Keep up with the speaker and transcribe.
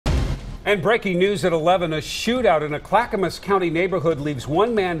And breaking news at 11, a shootout in a Clackamas County neighborhood leaves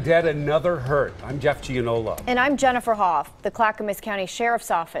one man dead, another hurt. I'm Jeff Gianola. And I'm Jennifer Hoff. The Clackamas County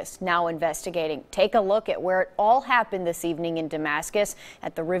Sheriff's Office now investigating. Take a look at where it all happened this evening in Damascus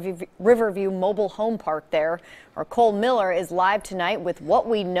at the Riverview Mobile Home Park there. Our Cole Miller is live tonight with what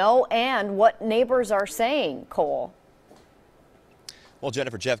we know and what neighbors are saying. Cole. Well,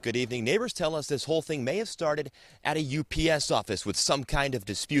 Jennifer, Jeff, good evening. Neighbors tell us this whole thing may have started at a UPS office with some kind of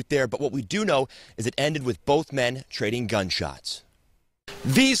dispute there, but what we do know is it ended with both men trading gunshots.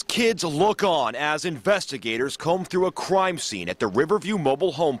 These kids look on as investigators comb through a crime scene at the Riverview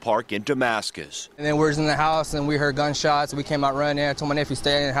Mobile Home Park in Damascus. And then we were in the house and we heard gunshots. We came out running. I told my nephew to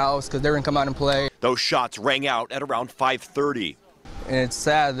stay in the house because they were going to come out and play. Those shots rang out at around 5:30. And it's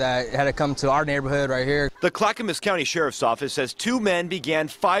sad that it had to come to our neighborhood right here. The Clackamas County Sheriff's Office says two men began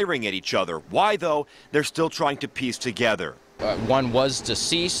firing at each other. Why, though, they're still trying to piece together. One was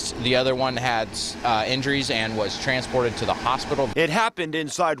deceased, the other one had injuries and was transported to the hospital. It happened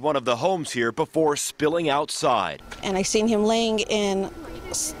inside one of the homes here before spilling outside. And I seen him laying in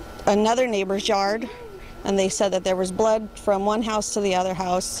another neighbor's yard, and they said that there was blood from one house to the other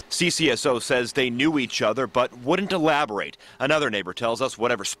house. CCSO says they knew each other but wouldn't elaborate. Another neighbor tells us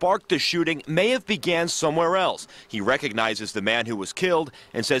whatever sparked the shooting may have began somewhere else. He recognizes the man who was killed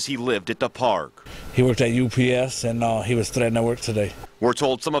and says he lived at the park. He worked at UPS and he was threatened to work today. We're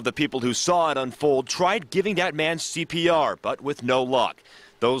told some of the people who saw it unfold tried giving that man CPR, but with no luck.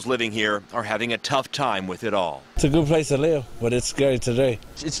 Those living here are having a tough time with it all. It's a good place to live, but it's scary today.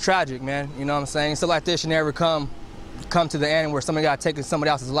 It's tragic, man. You know what I'm saying? Stuff like this should never come to the end where somebody got to take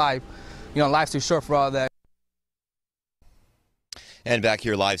somebody else's life. You know, life's too short for all that. And back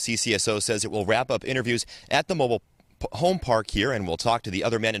here live, CCSO says it will wrap up interviews at the mobile home park here, and we'll talk to the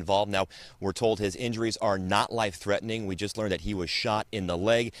other men involved. Now, we're told his injuries are not life-threatening. We just learned that he was shot in the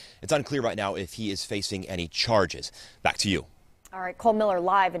leg. It's unclear right now if he is facing any charges. Back to you. All right, Cole Miller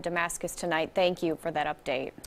live in Damascus tonight. Thank you for that update.